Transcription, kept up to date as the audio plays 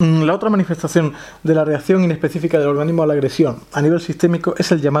La otra manifestación de la reacción inespecífica del organismo a la agresión a nivel sistémico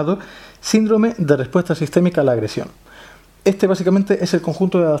es el llamado síndrome de respuesta sistémica a la agresión. Este básicamente es el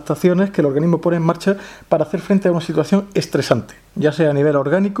conjunto de adaptaciones que el organismo pone en marcha para hacer frente a una situación estresante, ya sea a nivel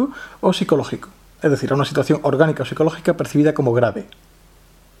orgánico o psicológico, es decir, a una situación orgánica o psicológica percibida como grave.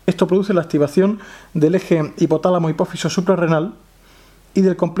 Esto produce la activación del eje hipotálamo-hipófiso suprarrenal y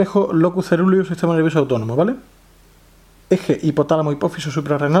del complejo locus cerúleo sistema nervioso autónomo, ¿vale? Eje hipotálamo-hipófiso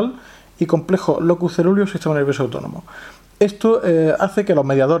suprarrenal y complejo locus cerúleo sistema nervioso autónomo. Esto hace que los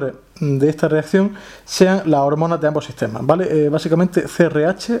mediadores de esta reacción sean las hormonas de ambos sistemas, ¿vale? Básicamente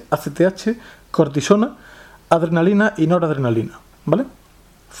CRH, ACTH, cortisona, adrenalina y noradrenalina, ¿vale?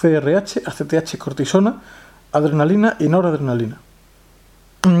 CRH, ACTH, cortisona, adrenalina y noradrenalina.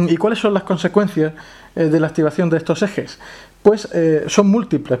 ¿Y cuáles son las consecuencias de la activación de estos ejes? Pues son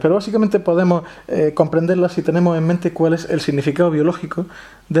múltiples, pero básicamente podemos comprenderlas si tenemos en mente cuál es el significado biológico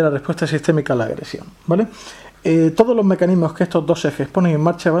de la respuesta sistémica a la agresión, ¿vale? Todos los mecanismos que estos dos ejes ponen en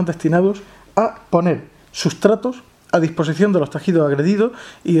marcha van destinados a poner sustratos a disposición de los tejidos agredidos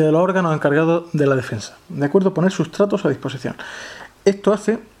y de los órganos encargados de la defensa, ¿de acuerdo? Poner sustratos a disposición. Esto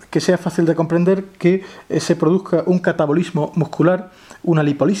hace que sea fácil de comprender que se produzca un catabolismo muscular, una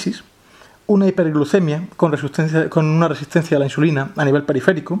lipólisis, una hiperglucemia con una resistencia a la insulina a nivel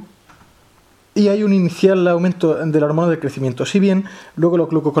periférico, y hay un inicial aumento de la hormona del crecimiento, si bien luego los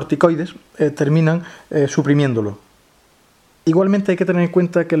glucocorticoides terminan suprimiéndolo. Igualmente hay que tener en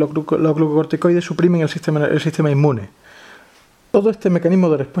cuenta que los glucocorticoides suprimen el sistema inmune. Todo este mecanismo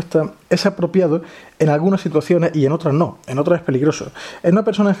de respuesta es apropiado en algunas situaciones y en otras no, en otras es peligroso. En una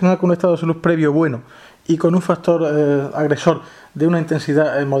persona en general con un estado de salud previo bueno y con un factor agresor de una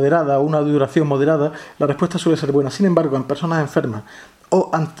intensidad moderada o una duración moderada, la respuesta suele ser buena. Sin embargo, en personas enfermas o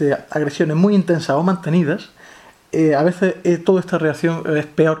ante agresiones muy intensas o mantenidas, a veces toda esta reacción es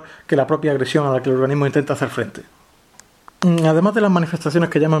peor que la propia agresión a la que el organismo intenta hacer frente. Además de las manifestaciones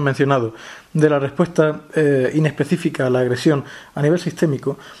que ya hemos mencionado de la respuesta inespecífica a la agresión a nivel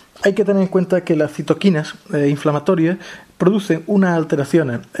sistémico, hay que tener en cuenta que las citoquinas inflamatorias producen unas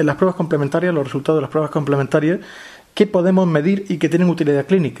alteraciones en las pruebas complementarias, los resultados de las pruebas complementarias que podemos medir y que tienen utilidad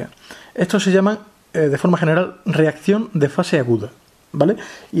clínica. Esto se llama, de forma general, reacción de fase aguda, ¿vale?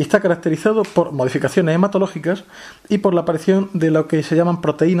 Y está caracterizado por modificaciones hematológicas y por la aparición de lo que se llaman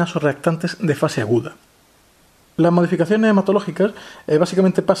proteínas o reactantes de fase aguda. Las modificaciones hematológicas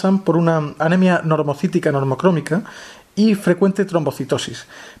básicamente pasan por una anemia normocítica normocrómica y frecuente trombocitosis.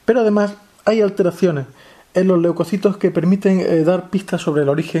 Pero además hay alteraciones en los leucocitos que permiten dar pistas sobre el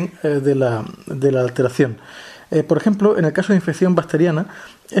origen de la alteración. Por ejemplo, en el caso de infección bacteriana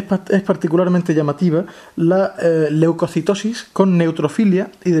es particularmente llamativa la leucocitosis con neutrofilia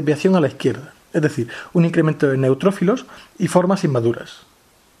y desviación a la izquierda, es decir, un incremento de neutrófilos y formas inmaduras.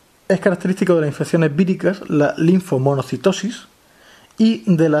 Es característico de las infecciones víricas la linfomonocitosis y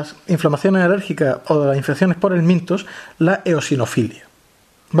de las inflamaciones alérgicas o de las infecciones por helmintos la eosinofilia,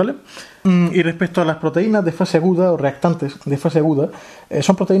 ¿vale? Y respecto a las proteínas de fase aguda o reactantes de fase aguda,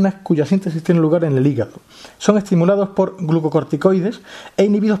 son proteínas cuya síntesis tiene lugar en el hígado. Son estimulados por glucocorticoides e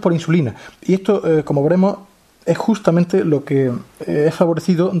inhibidos por insulina. Y esto, como veremos, es justamente lo que es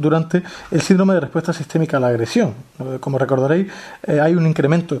favorecido durante el síndrome de respuesta sistémica a la agresión. Como recordaréis, hay un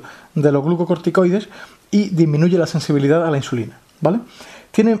incremento de los glucocorticoides y disminuye la sensibilidad a la insulina, ¿vale?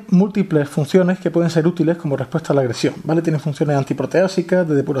 Tiene múltiples funciones que pueden ser útiles como respuesta a la agresión, ¿vale? Tiene funciones antiproteásicas,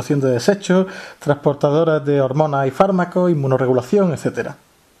 de depuración de desechos, transportadoras de hormonas y fármacos, inmunorregulación, etc.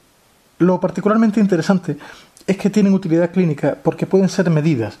 Lo particularmente interesante es que tienen utilidad clínica porque pueden ser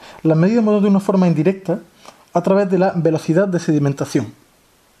medidas. Las medimos de una forma indirecta a través de la velocidad de sedimentación.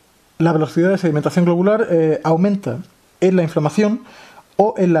 La velocidad de sedimentación globular aumenta en la inflamación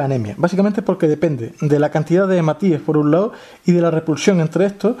o en la anemia, básicamente porque depende de la cantidad de hematíes por un lado y de la repulsión entre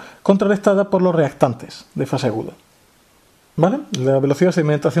estos contrarrestada por los reactantes de fase aguda, ¿vale? La velocidad de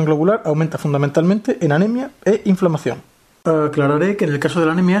sedimentación globular aumenta fundamentalmente en anemia e inflamación. Aclararé que en el caso de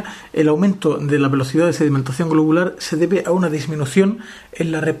la anemia el aumento de la velocidad de sedimentación globular se debe a una disminución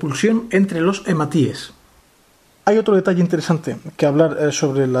en la repulsión entre los hematíes. Hay otro detalle interesante que hablar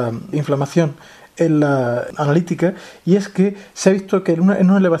sobre la inflamación en la analítica, y es que se ha visto que en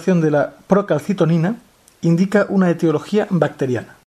una elevación de la procalcitonina indica una etiología bacteriana.